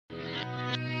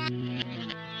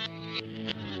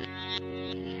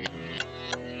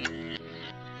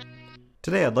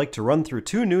Today I'd like to run through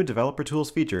two new Developer Tools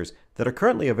features that are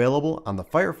currently available on the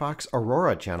Firefox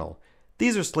Aurora channel.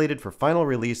 These are slated for final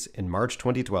release in March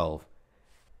 2012.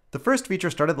 The first feature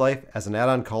started life as an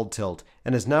add-on called Tilt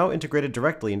and is now integrated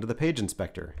directly into the Page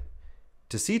Inspector.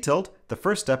 To see Tilt, the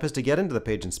first step is to get into the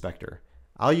Page Inspector.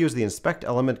 I'll use the Inspect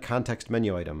Element context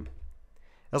menu item.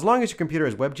 As long as your computer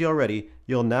is WebGL ready,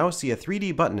 you'll now see a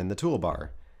 3D button in the toolbar.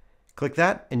 Click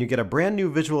that and you get a brand new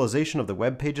visualization of the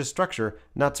web page's structure,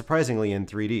 not surprisingly in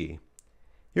 3D.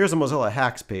 Here's a Mozilla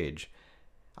Hacks page.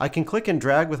 I can click and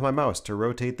drag with my mouse to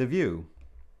rotate the view.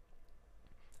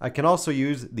 I can also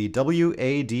use the W,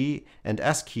 A, D, and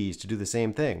S keys to do the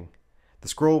same thing. The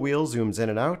scroll wheel zooms in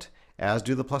and out, as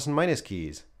do the plus and minus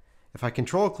keys. If I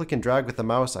control, click, and drag with the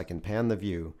mouse, I can pan the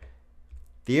view.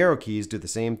 The arrow keys do the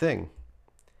same thing.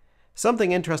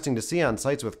 Something interesting to see on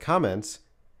sites with comments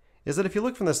is that if you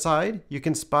look from the side, you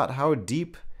can spot how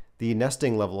deep the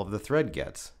nesting level of the thread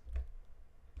gets.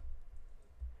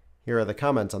 Here are the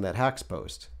comments on that Hacks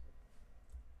post.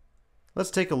 Let's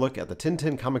take a look at the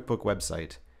Tintin comic book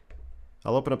website.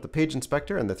 I'll open up the Page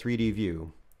Inspector and the 3D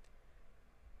view.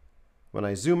 When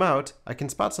I zoom out, I can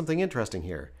spot something interesting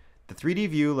here. The 3D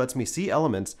view lets me see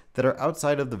elements that are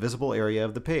outside of the visible area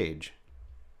of the page.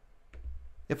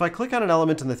 If I click on an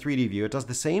element in the 3D view, it does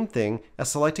the same thing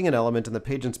as selecting an element in the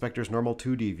Page Inspector's normal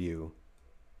 2D view.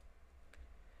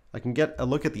 I can get a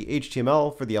look at the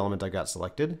HTML for the element I got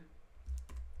selected.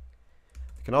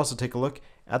 I can also take a look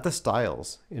at the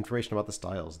styles, information about the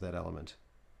styles of that element.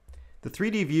 The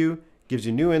 3D view gives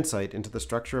you new insight into the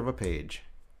structure of a page.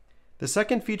 The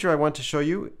second feature I want to show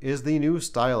you is the new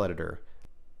Style Editor.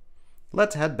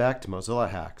 Let's head back to Mozilla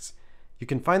Hacks. You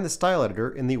can find the Style Editor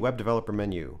in the Web Developer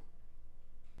menu.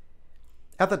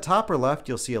 At the top or left,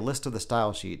 you'll see a list of the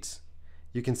style sheets.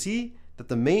 You can see that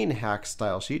the main Hacks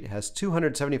style sheet has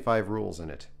 275 rules in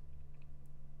it.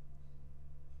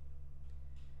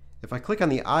 If I click on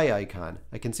the eye icon,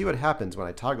 I can see what happens when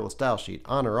I toggle a style sheet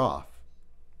on or off.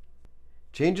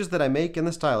 Changes that I make in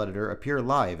the Style Editor appear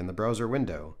live in the browser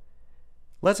window.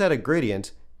 Let's add a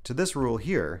gradient to this rule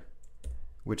here,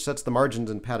 which sets the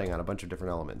margins and padding on a bunch of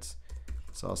different elements.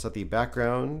 So I'll set the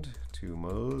background to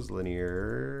Moz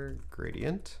linear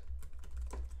gradient,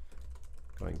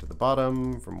 going to the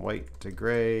bottom from white to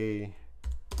gray.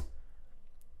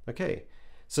 Okay,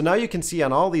 so now you can see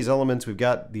on all these elements we've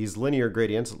got these linear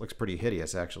gradients. It looks pretty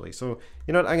hideous actually. So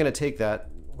you know what, I'm going to take that,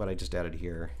 what I just added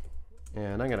here,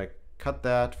 and I'm going to cut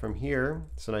that from here.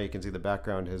 So now you can see the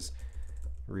background has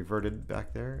reverted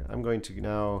back there. I'm going to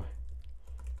now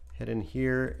head in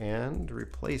here and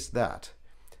replace that.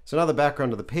 So now the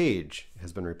background of the page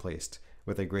has been replaced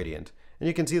with a gradient. And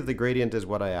you can see that the gradient is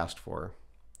what I asked for.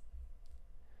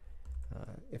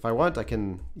 If I want, I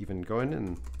can even go in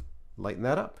and lighten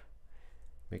that up.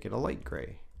 Make it a light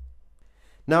gray.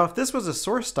 Now, if this was a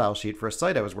source style sheet for a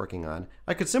site I was working on,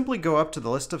 I could simply go up to the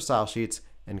list of style sheets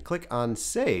and click on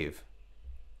Save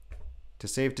to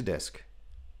save to disk.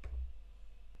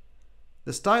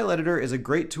 The Style Editor is a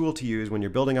great tool to use when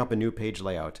you're building up a new page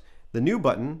layout. The New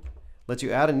button lets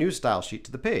you add a new style sheet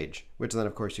to the page, which then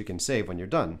of course you can save when you're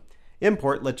done.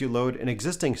 Import lets you load an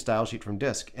existing style sheet from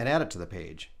disk and add it to the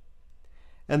page.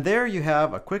 And there you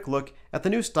have a quick look at the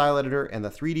new Style Editor and the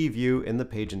 3D view in the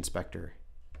Page Inspector.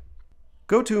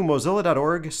 Go to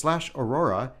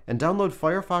mozilla.org/aurora and download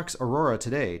Firefox Aurora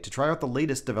today to try out the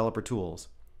latest developer tools.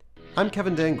 I'm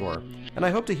Kevin Dangor, and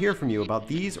I hope to hear from you about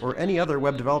these or any other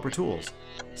web developer tools.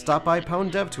 Stop by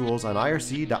Pound Dev Tools on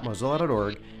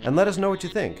irc.mozilla.org and let us know what you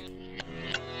think.